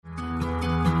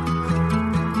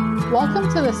Welcome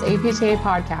to this PTJ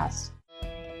podcast.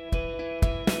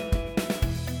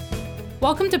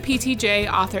 Welcome to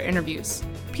PTJ Author Interviews.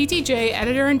 PTJ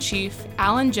Editor-in-Chief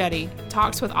Alan Jetty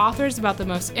talks with authors about the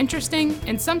most interesting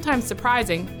and sometimes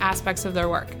surprising aspects of their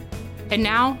work. And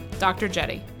now, Dr.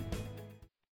 Jetty.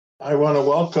 I want to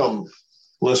welcome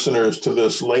listeners to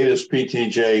this latest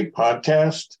PTJ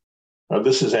podcast.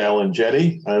 This is Alan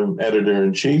Jetty. I'm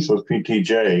Editor-in-Chief of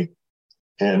PTJ.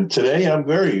 And today I'm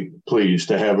very pleased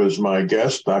to have as my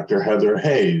guest Dr. Heather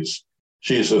Hayes.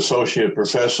 She's Associate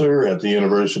Professor at the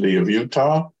University of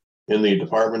Utah in the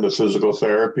Department of Physical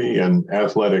Therapy and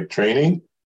Athletic Training.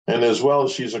 And as well,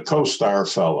 she's a co-star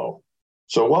fellow.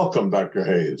 So welcome, Dr.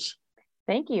 Hayes.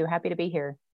 Thank you. Happy to be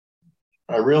here.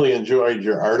 I really enjoyed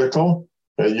your article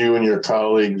that you and your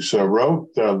colleagues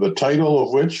wrote, the title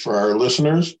of which for our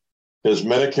listeners is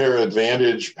Medicare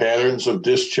Advantage Patterns of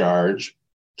Discharge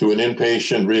to an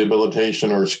Inpatient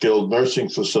Rehabilitation or Skilled Nursing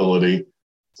Facility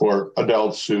for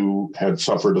adults who had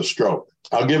suffered a stroke.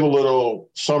 I'll give a little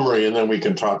summary and then we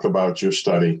can talk about your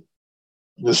study.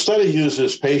 The study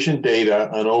uses patient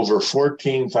data on over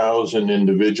 14,000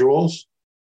 individuals,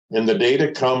 and the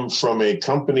data comes from a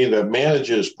company that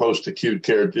manages post-acute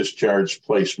care discharge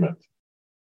placement.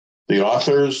 The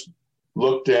authors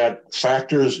looked at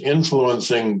factors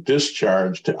influencing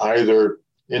discharge to either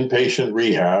inpatient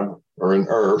rehab, or an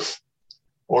IRF,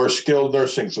 or skilled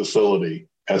nursing facility,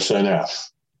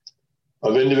 SNF,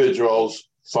 of individuals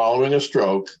following a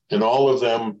stroke, and all of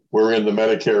them were in the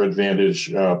Medicare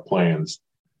Advantage plans.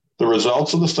 The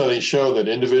results of the study show that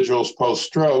individuals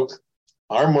post-stroke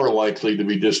are more likely to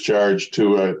be discharged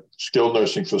to a skilled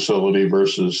nursing facility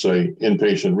versus, say,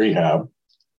 inpatient rehab.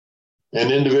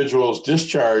 And individuals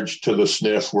discharged to the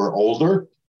SNF were older,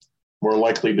 more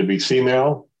likely to be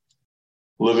female,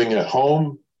 living at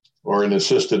home or in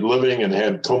assisted living, and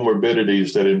had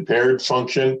comorbidities that impaired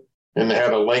function and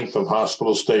had a length of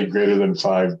hospital stay greater than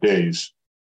 5 days.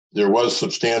 There was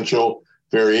substantial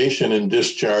variation in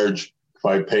discharge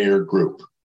by payer group.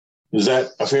 Is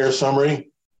that a fair summary?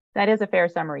 That is a fair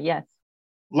summary, yes.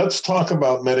 Let's talk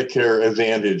about Medicare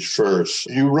Advantage first.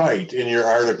 You write in your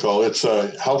article, it's a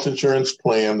health insurance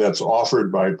plan that's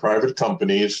offered by private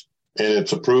companies, and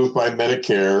it's approved by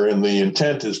Medicare, and the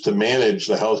intent is to manage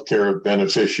the healthcare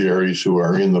beneficiaries who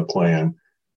are in the plan.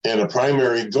 And a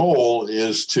primary goal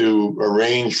is to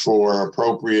arrange for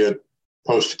appropriate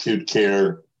post-acute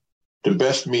care to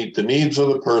best meet the needs of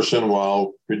the person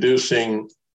while reducing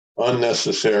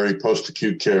unnecessary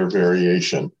post-acute care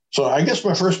variation. So I guess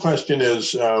my first question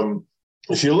is,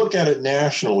 if you look at it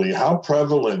nationally, how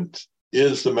prevalent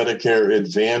is the Medicare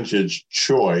Advantage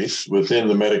choice within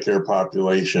the Medicare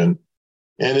population?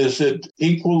 And is it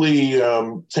equally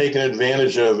taken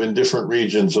advantage of in different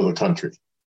regions of the country?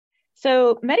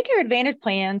 So Medicare Advantage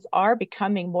plans are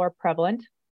becoming more prevalent.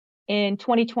 In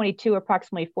 2022,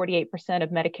 approximately 48% of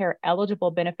Medicare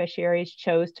eligible beneficiaries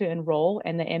chose to enroll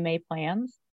in the MA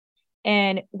plans.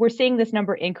 And we're seeing this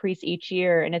number increase each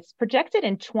year. And it's projected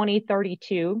in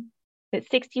 2032 that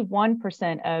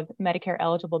 61% of Medicare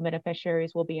eligible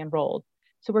beneficiaries will be enrolled.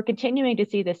 So we're continuing to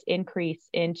see this increase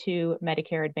into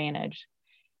Medicare Advantage.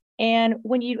 And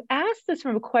when you ask this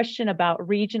from a question about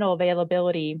regional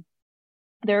availability,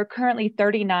 there are currently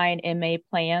 39 MA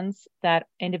plans that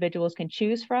individuals can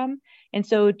choose from. And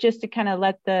so just to kind of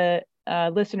let the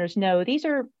listeners know, these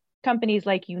are companies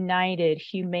like United,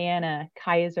 Humana,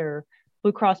 Kaiser,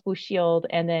 Blue Cross Blue Shield,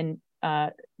 and then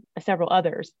several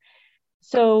others.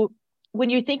 So when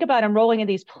you think about enrolling in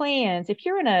these plans, if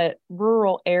you're in a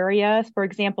rural area, for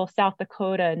example, South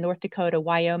Dakota, North Dakota,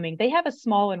 Wyoming, they have a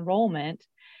small enrollment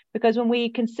because when we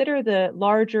consider the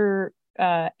larger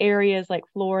areas like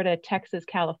Florida, Texas,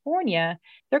 California,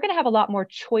 they're going to have a lot more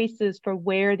choices for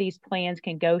where these plans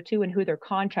can go to and who they're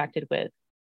contracted with.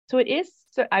 So it is,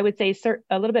 I would say,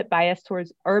 a little bit biased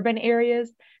towards urban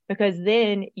areas because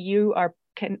then you are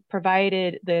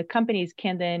provided, the companies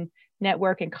can then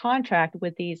network and contract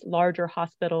with these larger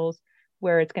hospitals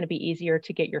where it's going to be easier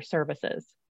to get your services.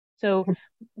 So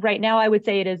right now, I would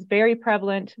say it is very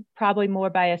prevalent, probably more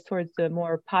biased towards the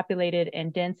more populated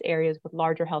and dense areas with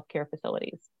larger healthcare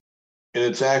facilities. And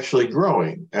it's actually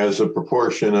growing as a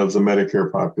proportion of the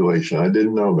Medicare population. I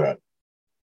didn't know that.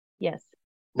 Yes.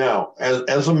 Now,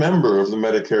 as a member of the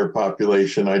Medicare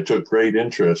population, I took great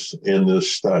interest in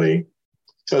this study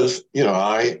because,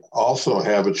 I also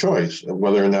have a choice of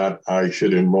whether or not I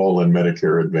should enroll in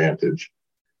Medicare Advantage.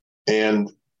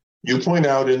 And you point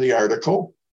out in the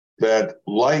article that,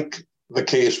 like the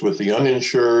case with the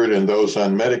uninsured and those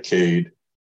on Medicaid,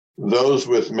 those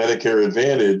with Medicare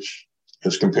Advantage,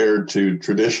 as compared to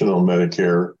traditional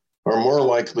Medicare, are more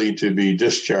likely to be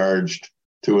discharged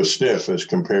to a SNF as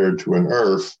compared to an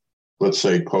IRF, let's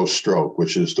say post-stroke,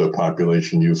 which is the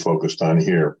population you focused on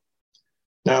here.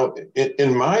 Now,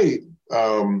 in my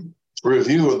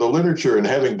review of the literature and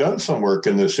having done some work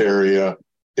in this area,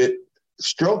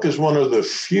 stroke is one of the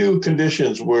few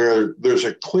conditions where there's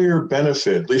a clear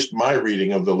benefit, at least my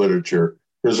reading of the literature,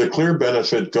 there's a clear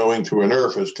benefit going to an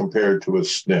IRF as compared to a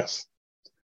SNF.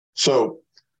 So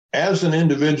as an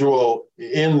individual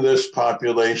in this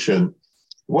population,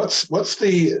 what's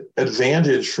the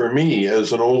advantage for me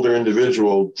as an older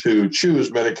individual to choose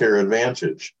Medicare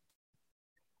Advantage?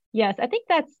 Yes, I think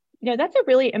that's a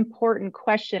really important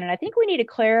question. And I think we need to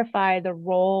clarify the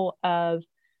role of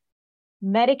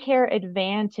Medicare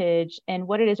Advantage and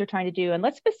what it is we're trying to do. And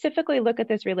let's specifically look at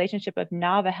this relationship of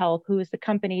NavaHealth, who is the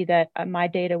company that my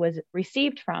data was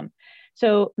received from.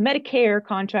 So Medicare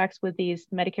contracts with these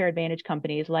Medicare Advantage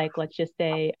companies, like let's just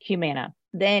say Humana.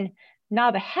 Then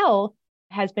NavaHealth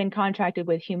has been contracted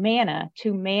with Humana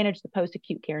to manage the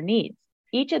post-acute care needs.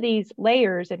 Each of these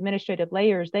layers, administrative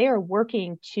layers, they are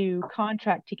working to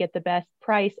contract to get the best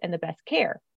price and the best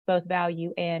care, both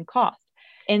value and cost.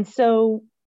 And so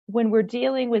when we're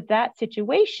dealing with that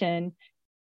situation,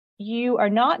 you are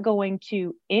not going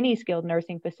to any skilled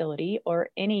nursing facility or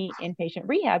any inpatient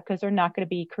rehab because they're not going to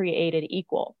be created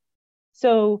equal.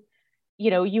 So,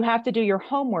 you have to do your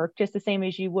homework just the same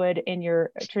as you would in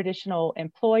your traditional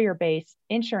employer-based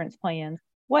insurance plans.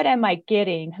 What am I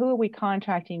getting? Who are we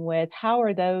contracting with? How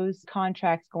are those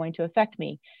contracts going to affect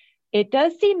me? It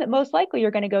does seem that most likely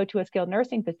you're going to go to a skilled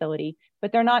nursing facility,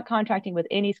 but they're not contracting with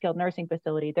any skilled nursing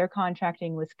facility. They're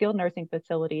contracting with skilled nursing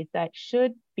facilities that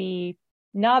should be,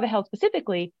 NavaHealth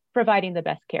specifically, providing the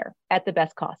best care at the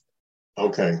best cost.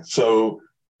 Okay, so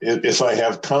if I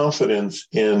have confidence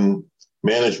in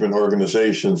management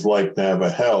organizations like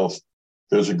NavaHealth,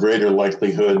 there's a greater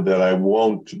likelihood that I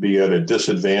won't be at a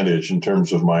disadvantage in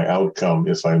terms of my outcome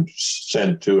if I'm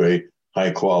sent to a high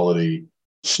quality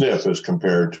SNF as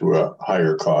compared to a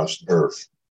higher cost IRF.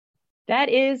 That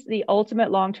is the ultimate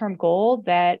long-term goal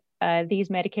that these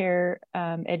Medicare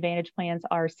Advantage plans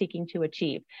are seeking to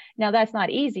achieve. Now, that's not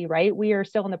easy, right? We are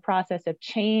still in the process of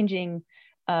changing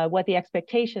what the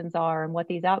expectations are and what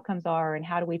these outcomes are and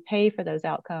how do we pay for those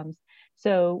outcomes.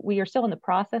 So we are still in the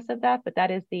process of that, but that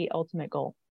is the ultimate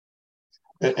goal.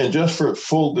 And just for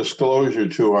full disclosure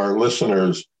to our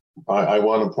listeners, I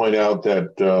want to point out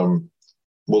that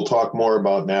we'll talk more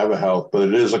about NavaHealth, but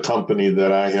it is a company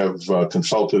that I have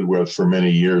consulted with for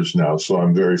many years now, so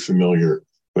I'm very familiar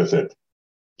with it.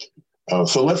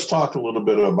 So let's talk a little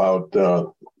bit about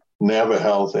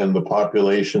NavaHealth and the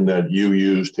population that you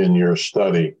used in your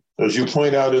study. As you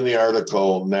point out in the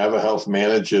article, NavaHealth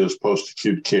manages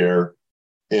post-acute care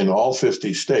in all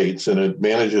 50 states, and it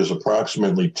manages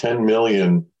approximately 10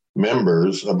 million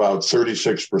members, about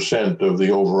 36% of the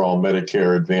overall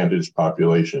Medicare Advantage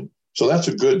population. So that's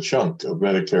a good chunk of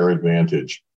Medicare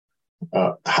Advantage.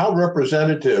 How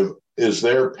representative is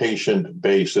their patient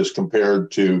base as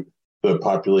compared to the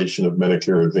population of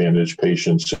Medicare Advantage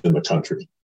patients in the country?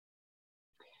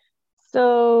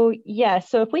 So, yes.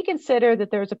 So if we consider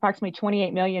that there's approximately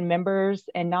 28 million members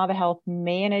and NavaHealth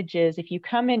manages, if you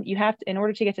come in, you have to, in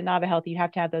order to get to NavaHealth, you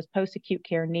have to have those post-acute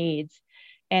care needs,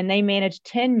 and they manage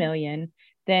 10 million,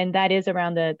 then that is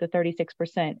around the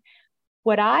 36%.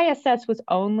 What I assessed was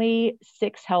only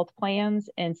 6 health plans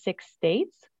in 6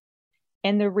 states.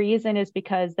 And the reason is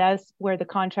because that's where the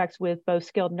contracts with both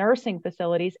skilled nursing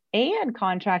facilities and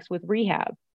contracts with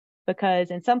rehab,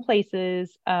 because in some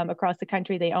places across the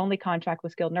country, they only contract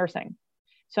with skilled nursing.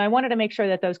 So I wanted to make sure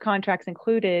that those contracts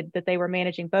included that they were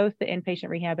managing both the inpatient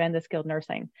rehab and the skilled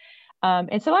nursing.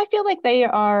 And so I feel like they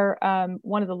are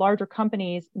one of the larger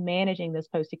companies managing this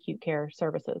post-acute care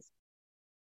services.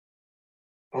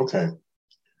 Okay.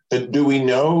 And do we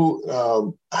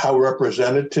know how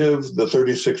representative the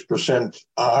 36%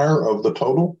 are of the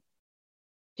total?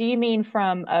 Do you mean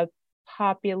from a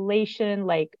population,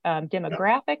 like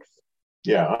demographics?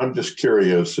 Yeah, I'm just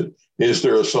curious. Is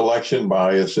there a selection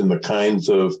bias in the kinds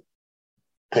of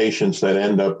patients that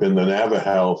end up in the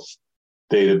NavaHealth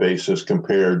databases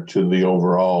compared to the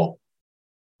overall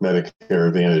Medicare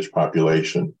Advantage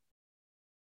population?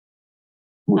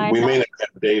 We may not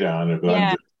have data on it, but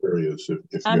I'm just curious.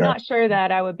 If I'm not sure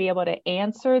that I would be able to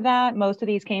answer that. Most of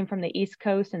these came from the East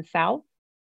Coast and South.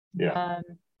 Yeah.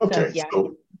 Okay.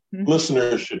 So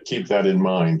listeners should keep that in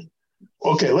mind.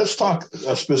 Okay, let's talk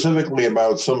specifically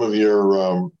about some of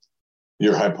your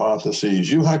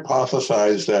hypotheses. You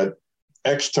hypothesized that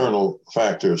external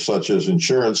factors such as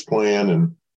insurance plan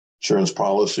and insurance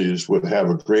policies would have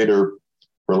a greater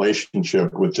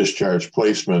relationship with discharge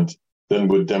placement than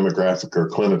with demographic or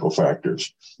clinical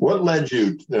factors. What led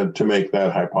you to make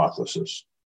that hypothesis?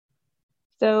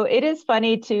 So it is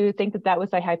funny to think that that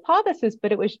was a hypothesis,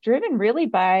 but it was driven really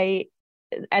by,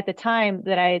 at the time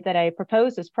that I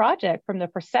proposed this project, from the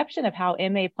perception of how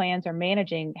MA plans are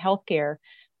managing healthcare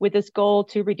with this goal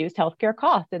to reduce healthcare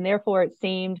costs. And therefore, it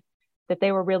seemed that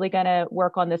they were really going to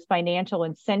work on this financial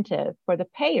incentive for the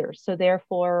payers. So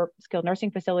therefore, skilled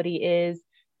nursing facility is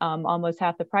almost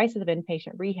half the price of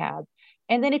inpatient rehab.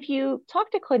 And then if you talk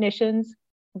to clinicians,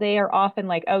 they are often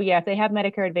like, oh yeah, if they have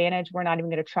Medicare Advantage, we're not even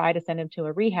going to try to send them to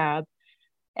a rehab.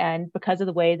 And because of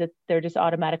the way that they're just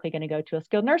automatically going to go to a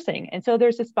skilled nursing. And so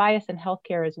there's this bias in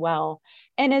healthcare as well.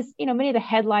 And as you know, many of the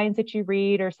headlines that you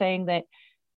read are saying that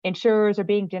insurers are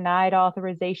being denied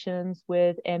authorizations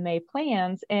with MA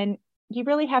plans. And you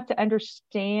really have to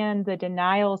understand the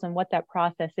denials and what that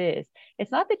process is.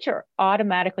 It's not that you're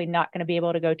automatically not going to be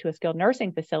able to go to a skilled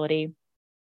nursing facility.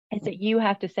 It's that you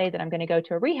have to say that I'm going to go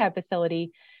to a rehab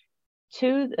facility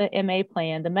to the MA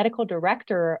plan. The medical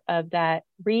director of that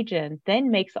region then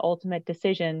makes the ultimate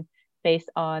decision based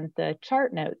on the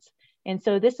chart notes. And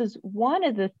so this is one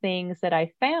of the things that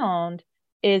I found,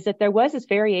 is that there was this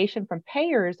variation from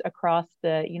payers across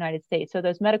the United States. So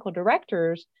those medical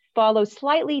directors follow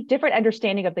slightly different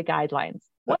understanding of the guidelines.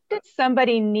 What does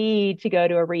somebody need to go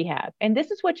to a rehab? And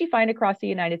this is what you find across the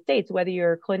United States, whether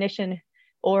you're a clinician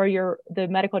or you're the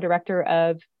medical director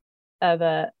of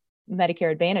a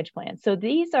Medicare Advantage plan. So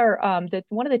these are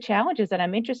one of the challenges that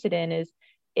I'm interested in is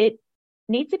it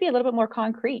needs to be a little bit more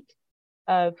concrete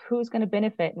of who's going to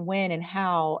benefit and when and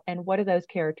how and what are those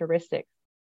characteristics.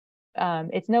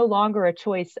 It's no longer a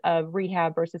choice of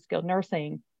rehab versus skilled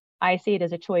nursing. I see it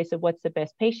as a choice of what's the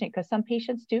best patient, because some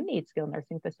patients do need skilled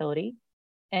nursing facility,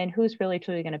 and who's really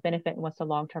truly going to benefit and what's the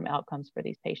long-term outcomes for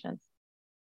these patients.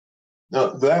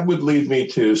 Now, that would lead me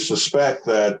to suspect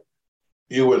that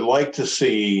you would like to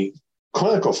see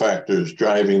clinical factors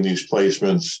driving these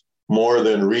placements more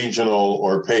than regional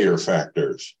or payer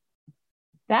factors.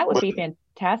 That would be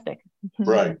fantastic.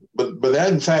 Right. But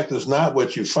that, in fact, is not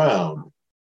what you found.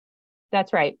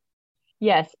 That's right.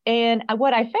 Yes. And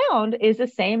what I found is the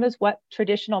same as what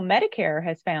traditional Medicare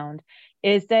has found,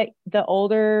 is that the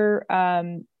older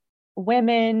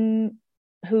women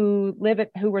who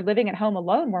were living at home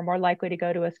alone were more likely to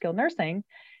go to a skilled nursing.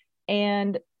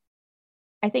 And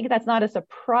I think that's not a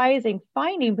surprising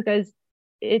finding, because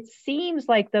it seems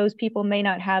like those people may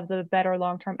not have the better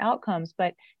long-term outcomes,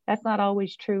 but that's not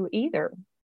always true either.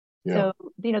 Yeah.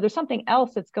 So, there's something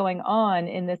else that's going on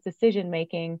in this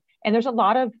decision-making, and there's a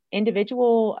lot of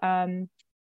individual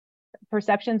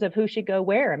perceptions of who should go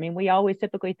where. I mean, we always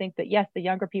typically think that, yes, the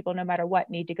younger people, no matter what,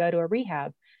 need to go to a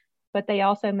rehab, but they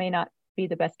also may not be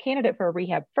the best candidate for a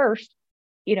rehab first,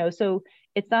 so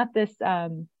it's not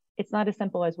it's not as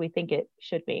simple as we think it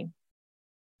should be.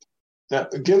 Now,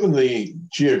 given the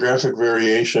geographic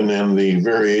variation and the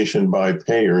variation by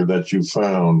payer that you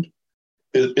found,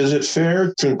 is it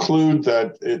fair to conclude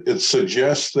that it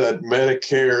suggests that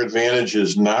Medicare Advantage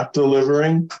is not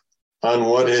delivering on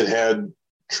what it had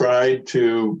tried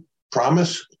to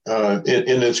promise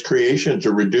in its creation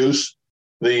to reduce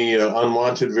the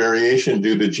unwanted variation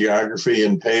due to geography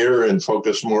and payer and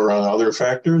focus more on other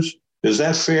factors? Is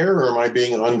that fair, or am I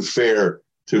being unfair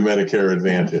to Medicare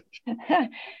Advantage?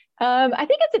 I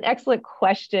think it's an excellent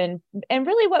question. And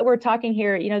really what we're talking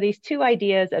here, these two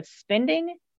ideas of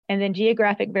spending and then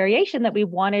geographic variation, that we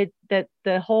wanted, that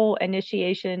the whole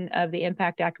initiation of the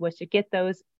Impact Act was to get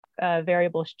those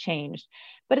variables changed.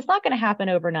 But it's not going to happen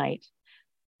overnight.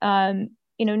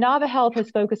 Nava Health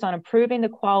has focused on improving the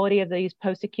quality of these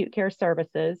post-acute care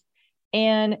services.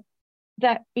 And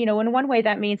that, in one way,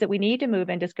 that means that we need to move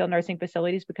into skilled nursing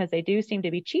facilities because they do seem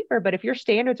to be cheaper. But if your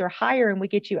standards are higher and we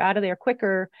get you out of there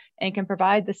quicker and can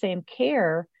provide the same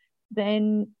care,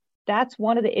 then that's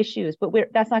one of the issues. But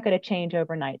that's not going to change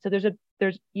overnight. So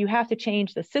you have to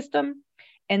change the system,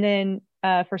 and then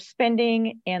for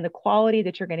spending and the quality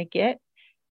that you're going to get.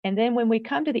 And then when we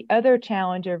come to the other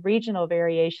challenge of regional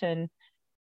variation,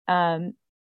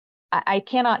 I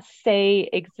cannot say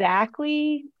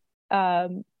exactly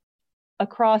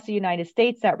across the United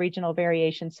States that regional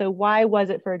variation. So why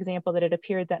was it, for example, that it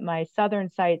appeared that my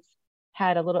southern sites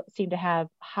seemed to have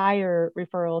higher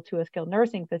referral to a skilled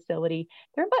nursing facility?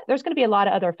 There's going to be a lot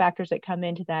of other factors that come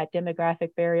into that, demographic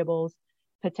variables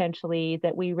potentially,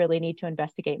 that we really need to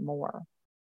investigate more.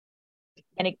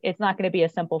 And it's not going to be a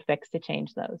simple fix to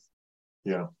change those.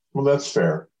 Yeah, well, that's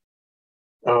fair.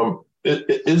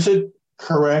 Is it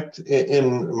correct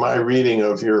in my reading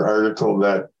of your article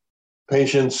that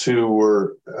patients who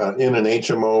were in an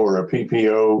HMO or a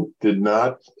PPO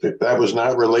that was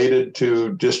not related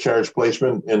to discharge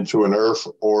placement into an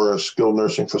IRF or a skilled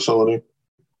nursing facility?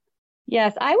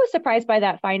 Yes, I was surprised by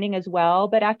that finding as well.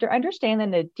 But after understanding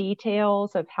the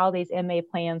details of how these MA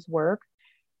plans work,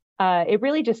 it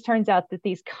really just turns out that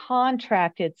these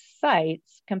contracted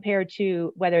sites, compared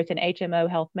to whether it's an HMO,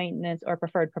 health maintenance, or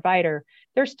preferred provider,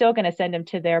 they're still going to send them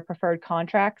to their preferred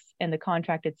contracts and the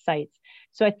contracted sites.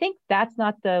 So I think that's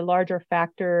not the larger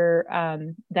factor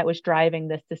that was driving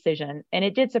this decision. And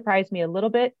it did surprise me a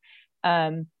little bit,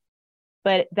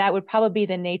 but that would probably be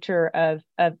the nature of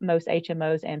most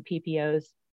HMOs and PPOs,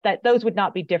 that those would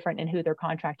not be different in who they're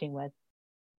contracting with.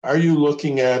 Are you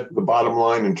looking at the bottom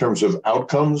line in terms of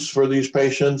outcomes for these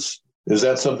patients? Is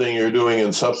that something you're doing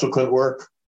in subsequent work?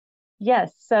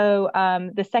 Yes. So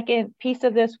the second piece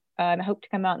of this, I hope to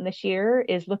come out in this year,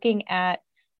 is looking at,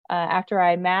 after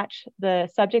I match the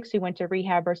subjects who went to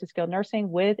rehab versus skilled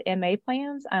nursing with MA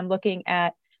plans, I'm looking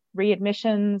at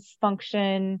readmissions,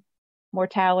 function,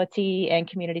 mortality, and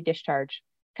community discharge,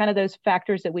 kind of those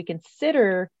factors that we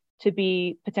consider to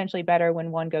be potentially better when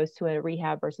one goes to a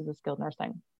rehab versus a skilled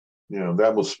nursing. Yeah,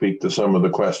 that will speak to some of the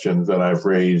questions that I've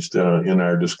raised in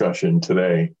our discussion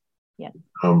today. Yeah.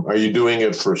 Are you doing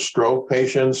it for stroke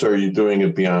patients, or are you doing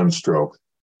it beyond stroke?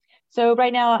 So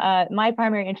right now, my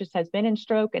primary interest has been in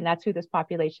stroke, and that's who this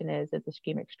population is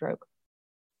ischemic stroke.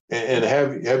 And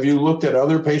have you looked at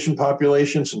other patient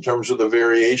populations in terms of the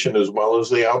variation as well as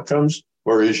the outcomes,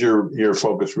 or is your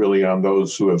focus really on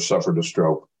those who have suffered a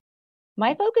stroke?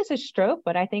 My focus is stroke,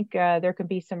 but I think there could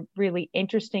be some really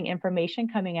interesting information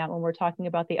coming out when we're talking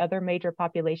about the other major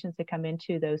populations that come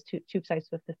into those tube sites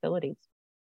with facilities.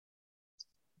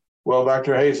 Well,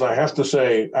 Dr. Hayes, I have to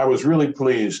say, I was really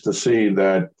pleased to see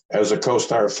that as a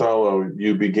co-star fellow,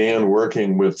 you began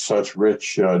working with such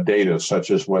rich data,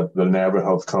 such as what the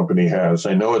NaviHealth company has.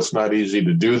 I know it's not easy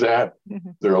to do that. Mm-hmm.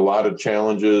 There are a lot of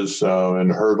challenges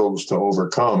and hurdles to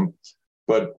overcome.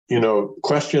 But,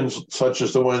 questions such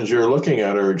as the ones you're looking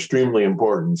at are extremely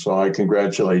important. So I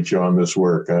congratulate you on this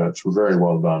work. It's very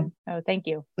well done. Oh, thank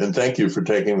you. And thank you for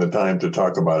taking the time to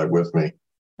talk about it with me.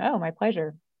 Oh, my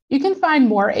pleasure. You can find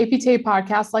more APTA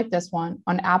podcasts like this one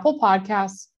on Apple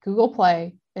Podcasts, Google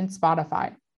Play, and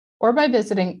Spotify, or by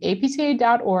visiting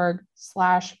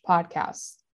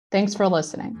apta.org/podcasts. Thanks for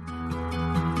listening.